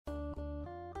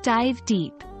Dive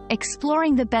deep,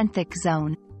 exploring the Benthic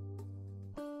Zone.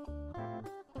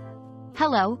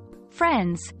 Hello,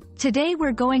 friends. Today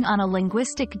we're going on a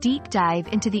linguistic deep dive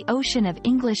into the ocean of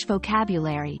English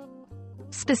vocabulary.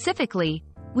 Specifically,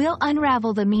 we'll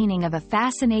unravel the meaning of a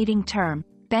fascinating term,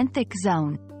 Benthic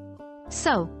Zone.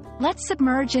 So, let's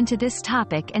submerge into this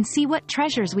topic and see what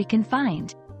treasures we can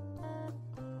find.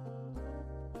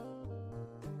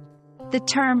 The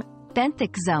term,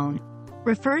 Benthic Zone,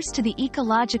 refers to the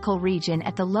ecological region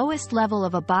at the lowest level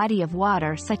of a body of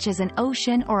water such as an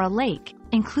ocean or a lake,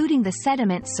 including the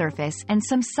sediment surface and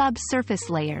some subsurface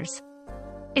layers.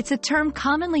 It's a term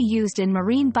commonly used in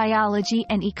marine biology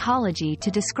and ecology to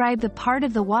describe the part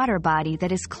of the water body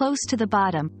that is close to the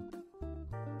bottom.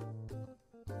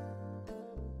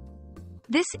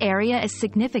 This area is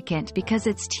significant because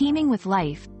it's teeming with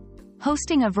life,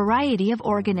 hosting a variety of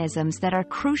organisms that are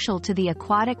crucial to the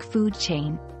aquatic food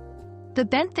chain. The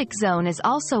Benthic Zone is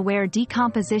also where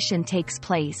decomposition takes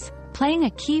place, playing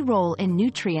a key role in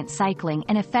nutrient cycling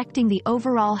and affecting the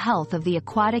overall health of the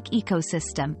aquatic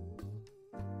ecosystem.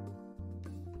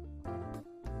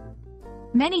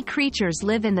 Many creatures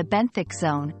live in the Benthic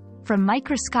Zone, from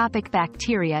microscopic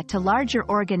bacteria to larger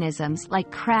organisms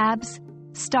like crabs,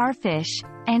 starfish,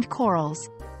 and corals.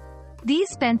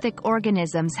 These benthic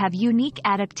organisms have unique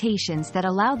adaptations that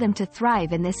allow them to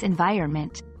thrive in this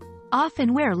environment,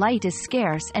 often where light is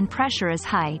scarce and pressure is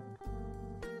high.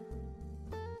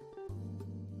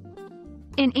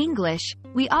 In English,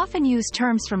 we often use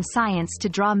terms from science to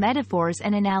draw metaphors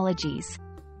and analogies.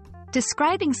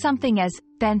 Describing something as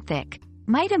benthic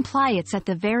might imply it's at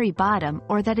the very bottom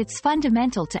or that it's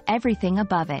fundamental to everything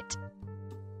above it.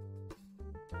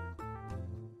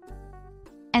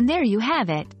 And there you have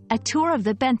it, a tour of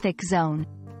the Benthic Zone.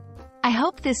 I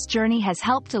hope this journey has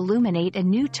helped illuminate a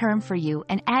new term for you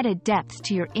and added depth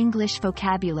to your English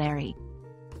vocabulary.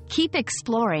 Keep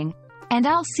exploring, and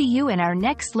I'll see you in our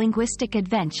next linguistic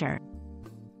adventure.